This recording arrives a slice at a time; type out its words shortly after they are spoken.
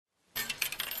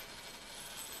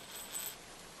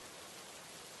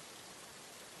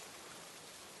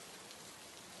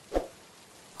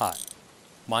Hi,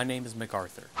 my name is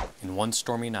MacArthur. In one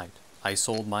stormy night, I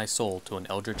sold my soul to an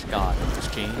eldritch god in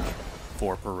exchange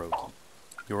for pierogi.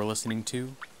 You're listening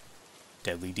to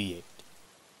Deadly D8.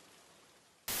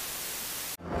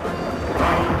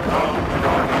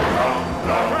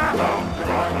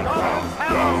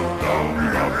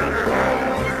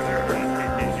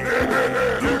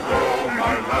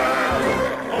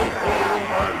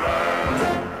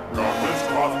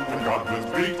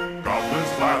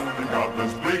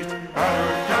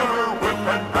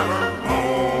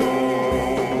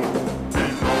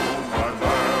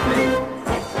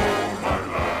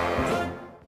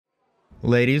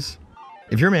 Ladies,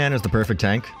 if your man is the perfect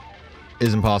tank,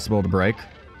 is impossible to break,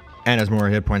 and has more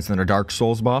hit points than a Dark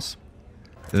Souls boss,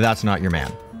 that's not your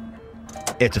man.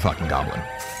 It's a fucking goblin.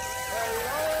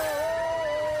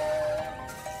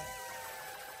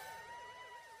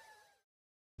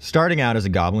 Starting out as a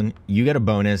goblin, you get a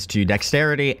bonus to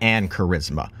dexterity and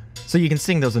charisma, so you can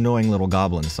sing those annoying little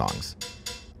goblin songs.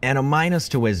 And a minus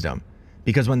to wisdom,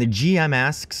 because when the GM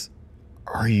asks,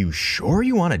 "Are you sure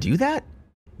you want to do that?"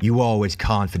 you always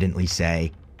confidently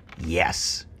say,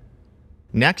 yes.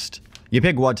 Next, you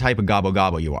pick what type of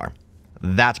gobble you are.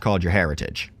 That's called your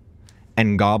heritage.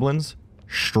 And goblins,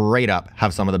 straight up,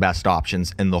 have some of the best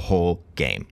options in the whole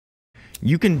game.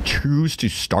 You can choose to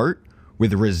start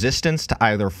with resistance to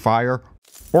either fire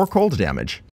or cold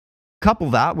damage. Couple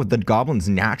that with the goblin's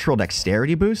natural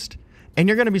dexterity boost, and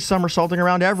you're going to be somersaulting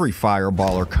around every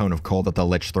fireball or cone of cold that the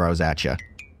lich throws at you.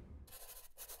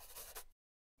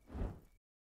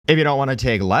 If you don't want to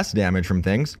take less damage from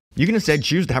things, you can instead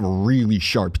choose to have really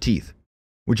sharp teeth,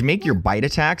 which make your bite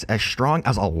attacks as strong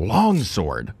as a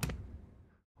longsword.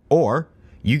 Or,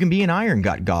 you can be an iron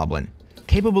gut goblin,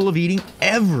 capable of eating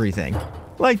everything,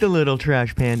 like the little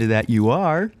trash panda that you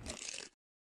are.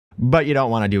 But you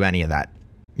don't want to do any of that.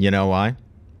 You know why?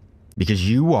 Because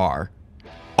you are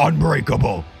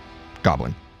unbreakable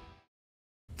goblin.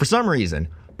 For some reason,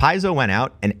 Paizo went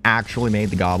out and actually made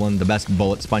the goblin the best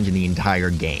bullet sponge in the entire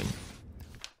game.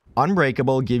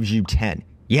 Unbreakable gives you 10.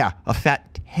 Yeah, a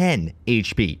fat 10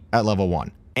 HP at level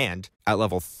 1. And at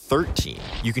level 13,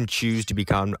 you can choose to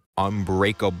become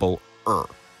unbreakable-er,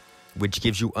 which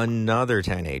gives you another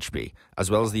 10 HP, as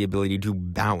well as the ability to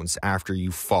bounce after you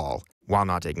fall while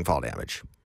not taking fall damage.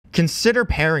 Consider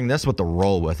pairing this with the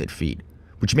roll with it feat,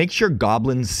 which makes your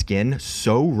goblin's skin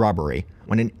so rubbery,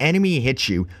 when an enemy hits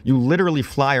you, you literally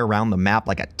fly around the map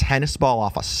like a tennis ball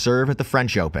off a serve at the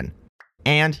French Open.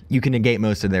 And you can negate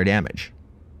most of their damage.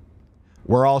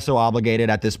 We're also obligated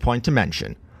at this point to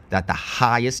mention that the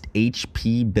highest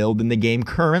HP build in the game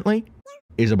currently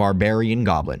is a Barbarian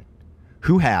Goblin,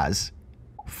 who has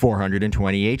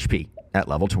 420 HP at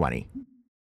level 20.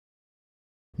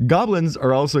 Goblins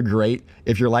are also great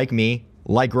if you're like me,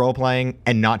 like role-playing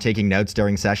and not taking notes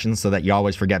during sessions so that you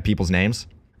always forget people's names.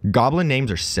 Goblin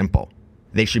names are simple.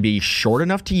 They should be short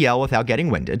enough to yell without getting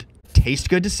winded, taste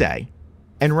good to say,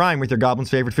 and rhyme with your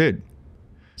goblin's favorite food.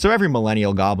 So every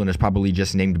millennial goblin is probably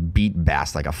just named Beat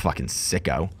Bass like a fucking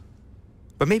sicko.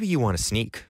 But maybe you want to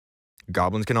sneak.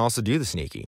 Goblins can also do the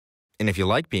sneaky. And if you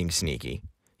like being sneaky,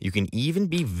 you can even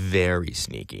be very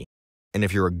sneaky. And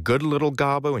if you're a good little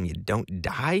gobbo and you don't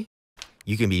die,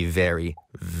 you can be very,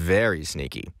 very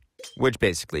sneaky, which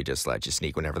basically just lets you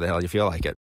sneak whenever the hell you feel like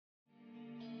it.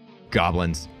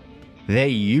 Goblins. They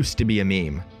used to be a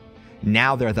meme.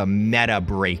 Now they're the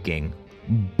meta-breaking,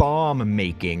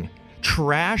 bomb-making,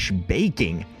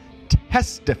 trash-baking,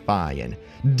 testifying,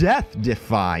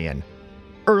 death-defying,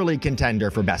 early contender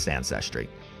for best ancestry.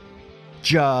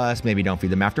 Just maybe don't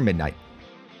feed them after midnight.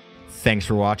 Thanks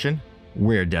for watching.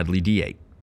 We're Deadly D8.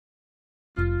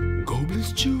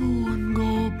 Goblins chew and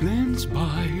goblins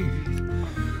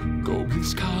bite.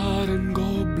 Goblins cut and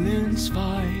goblins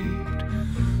fight.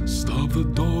 Stop the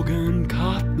dog and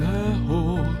cut the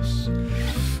horse.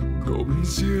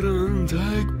 Goblins sit and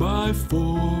take by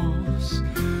force.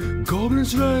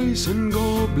 Goblins race and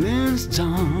goblins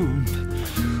jump.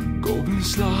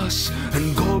 Goblins slash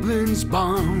and goblins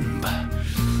bump.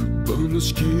 Burn the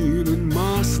skin and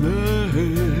mask the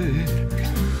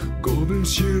head.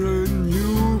 Goblins cheer